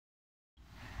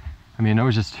I mean, I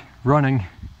was just running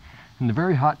in the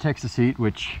very hot Texas heat,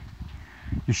 which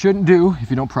you shouldn't do if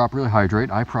you don't properly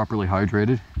hydrate. I properly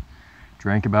hydrated,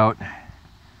 drank about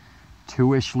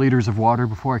 2-ish liters of water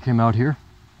before I came out here,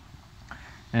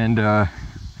 and it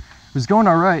was going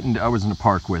all right. And I was in a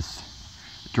park with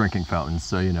drinking fountains,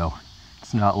 so you know,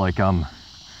 it's not like I'm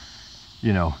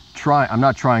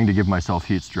not trying to give myself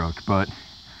heat stroke, but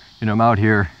you know, I'm out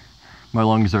here, my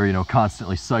lungs are, you know,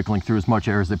 constantly cycling through as much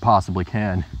air as they possibly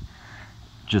can,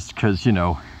 just because, you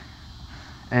know,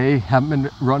 A, haven't been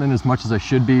running as much as I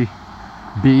should be,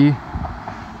 B,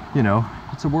 you know,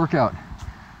 it's a workout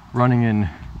running in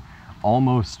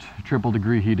almost triple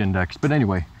degree heat index. But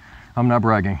anyway, I'm not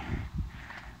bragging.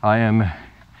 I am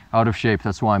out of shape,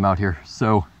 that's why I'm out here.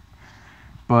 So,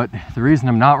 but the reason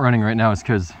I'm not running right now is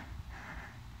because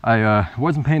I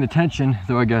wasn't paying attention,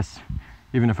 though I guess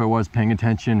even if I was paying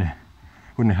attention, it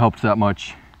wouldn't have helped that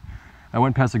much. I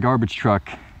went past a garbage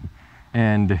truck,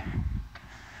 and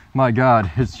my God,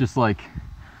 it's just like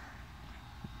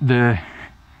the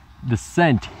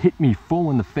scent hit me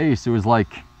full in the face. It was like,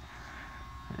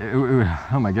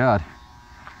 oh my God,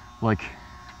 like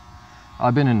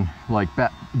I've been in like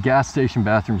gas station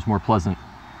bathrooms more pleasant,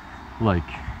 like,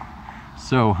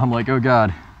 so I'm like, oh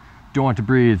God, don't want to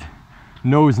breathe.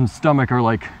 Nose and stomach are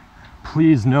like,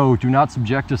 please no, do not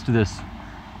subject us to this.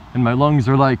 And my lungs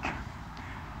are like,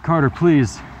 Carter,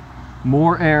 please,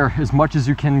 more air, as much as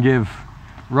you can give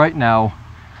right now,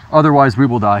 otherwise we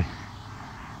will die.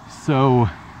 So,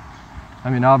 I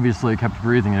mean, obviously I kept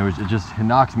breathing, and it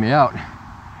knocked me out.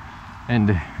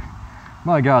 And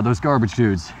my God, those garbage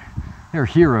dudes, they're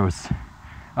heroes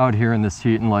out here in this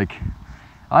heat. And like,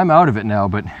 I'm out of it now,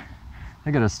 but I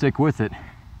gotta stick with it.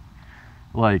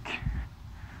 Like,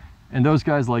 and those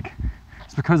guys, like,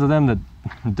 it's because of them that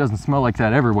it doesn't smell like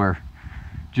that everywhere,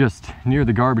 just near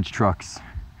the garbage trucks.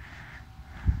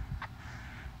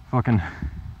 Fucking,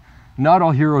 not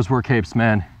all heroes wear capes,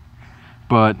 man,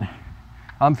 but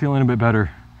I'm feeling a bit better,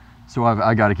 so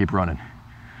I gotta keep running,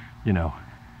 you know,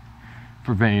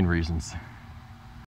 for vain reasons.